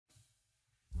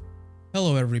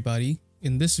Hello everybody,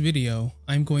 in this video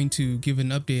I'm going to give an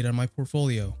update on my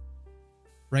portfolio.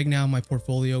 Right now my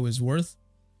portfolio is worth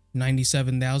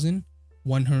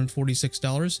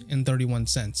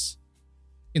 $97,146.31.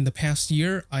 In the past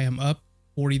year I am up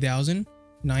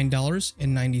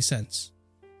 $40,009.90.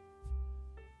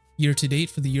 Year to date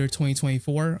for the year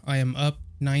 2024 I am up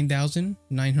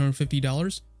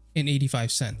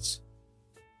 $9,950.85.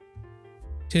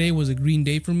 Today was a green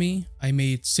day for me. I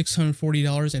made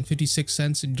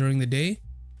 $640.56 during the day.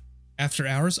 After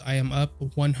hours, I am up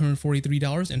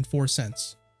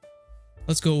 $143.04.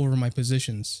 Let's go over my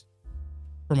positions.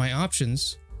 For my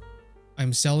options,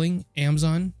 I'm selling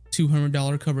Amazon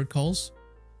 $200 covered calls.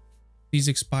 These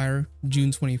expire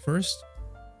June 21st.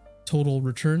 Total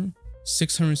return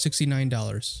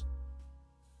 $669.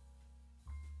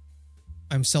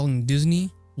 I'm selling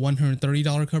Disney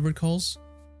 $130 covered calls.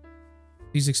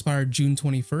 These expired June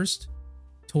 21st.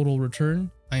 Total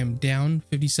return, I am down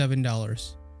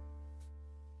 $57.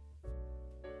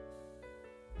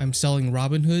 I'm selling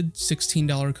Robinhood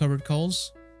 $16 covered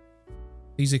calls.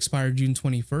 These expired June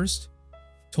 21st.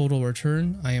 Total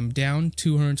return, I am down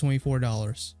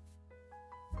 $224.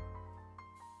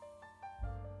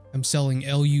 I'm selling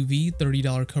LUV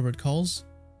 $30 covered calls.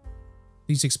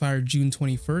 These expired June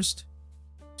 21st.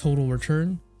 Total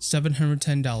return,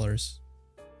 $710.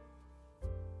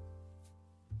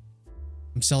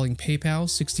 I'm selling PayPal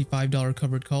 $65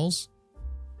 covered calls.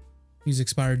 These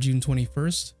expired June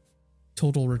 21st.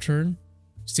 Total return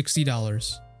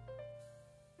 $60.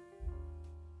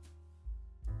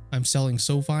 I'm selling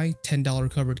SoFi $10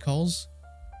 covered calls.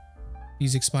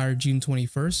 These expired June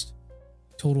 21st.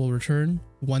 Total return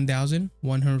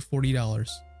 $1,140.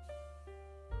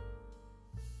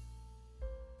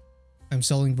 I'm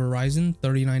selling Verizon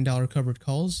 $39 covered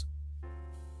calls.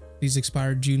 These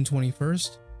expired June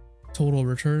 21st. Total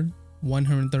return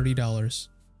 $130.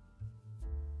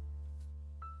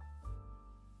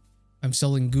 I'm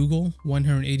selling Google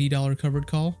 $180 covered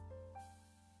call.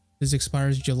 This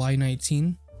expires July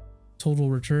 19. Total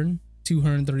return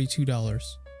 $232.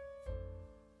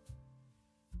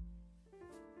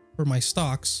 For my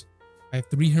stocks, I have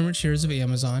 300 shares of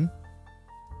Amazon.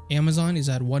 Amazon is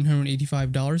at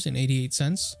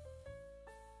 $185.88.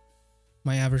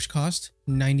 My average cost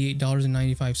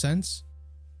 $98.95.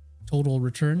 Total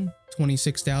return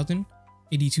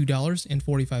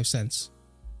 $26,082.45.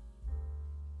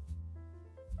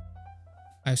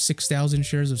 I have 6,000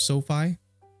 shares of SoFi.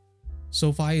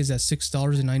 SoFi is at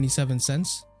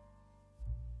 $6.97.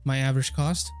 My average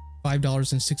cost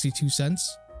 $5.62.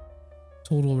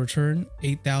 Total return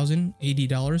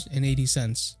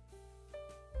 $8,080.80.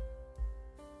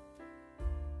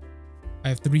 I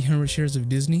have 300 shares of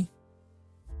Disney.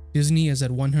 Disney is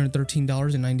at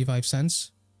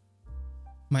 $113.95.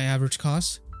 My average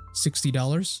cost,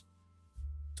 $60.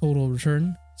 Total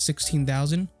return,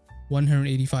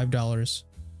 $16,185.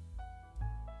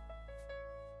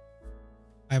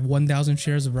 I have 1,000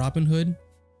 shares of Robinhood.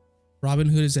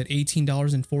 Robinhood is at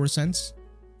 $18.04.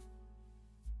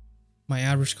 My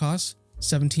average cost,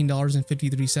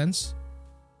 $17.53.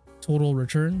 Total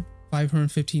return,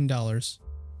 $515.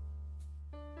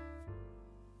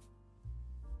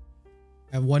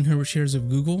 I have 100 shares of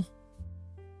Google.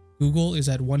 Google is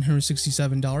at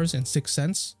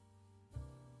 $167.06.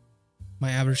 My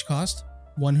average cost,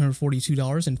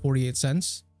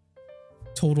 $142.48.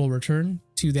 Total return,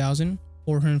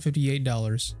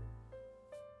 $2,458.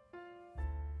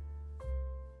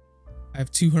 I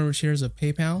have 200 shares of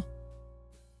PayPal.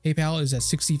 PayPal is at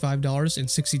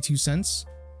 $65.62.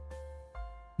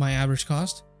 My average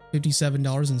cost,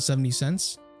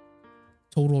 $57.70.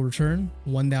 Total return,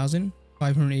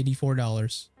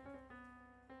 $1,584.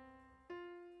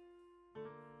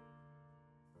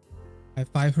 I have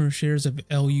 500 shares of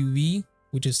LUV,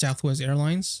 which is Southwest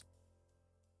Airlines.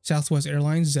 Southwest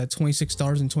Airlines is at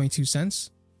 $26.22.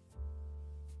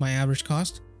 My average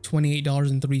cost,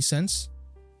 $28.03.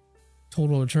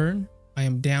 Total return, I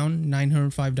am down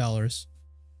 $905.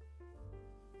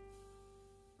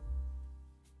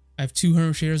 I have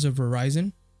 200 shares of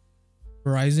Verizon.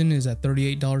 Verizon is at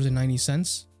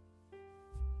 $38.90.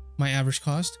 My average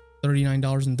cost,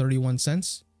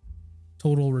 $39.31.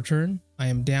 Total return, I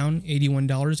am down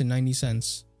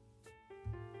 $81.90.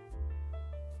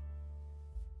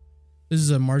 This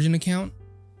is a margin account.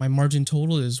 My margin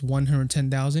total is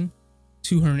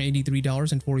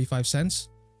 $110,283.45.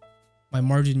 My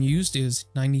margin used is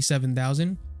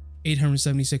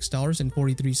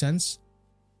 $97,876.43,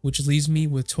 which leaves me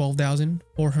with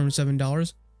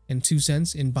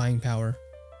 $12,407.02 in buying power.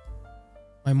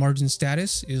 My margin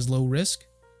status is low risk.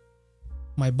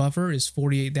 My buffer is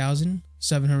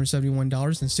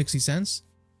 $48,771.60.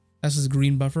 That's this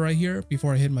green buffer right here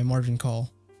before I hit my margin call.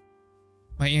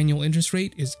 My annual interest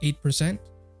rate is 8%.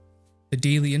 The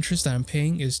daily interest that I'm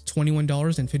paying is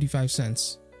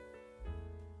 $21.55.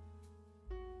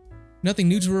 Nothing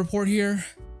new to report here.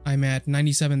 I'm at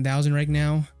 97,000 right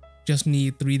now. Just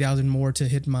need 3,000 more to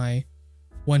hit my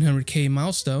 100K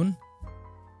milestone.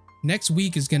 Next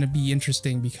week is going to be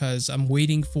interesting because I'm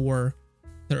waiting for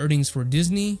the earnings for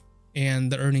Disney and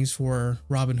the earnings for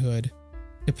Robinhood.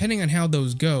 Depending on how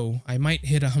those go, I might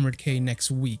hit 100K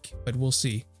next week, but we'll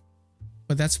see.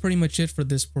 But that's pretty much it for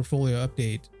this portfolio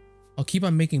update. I'll keep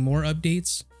on making more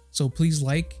updates, so please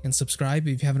like and subscribe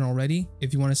if you haven't already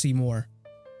if you want to see more.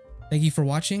 Thank you for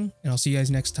watching, and I'll see you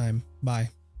guys next time.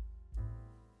 Bye.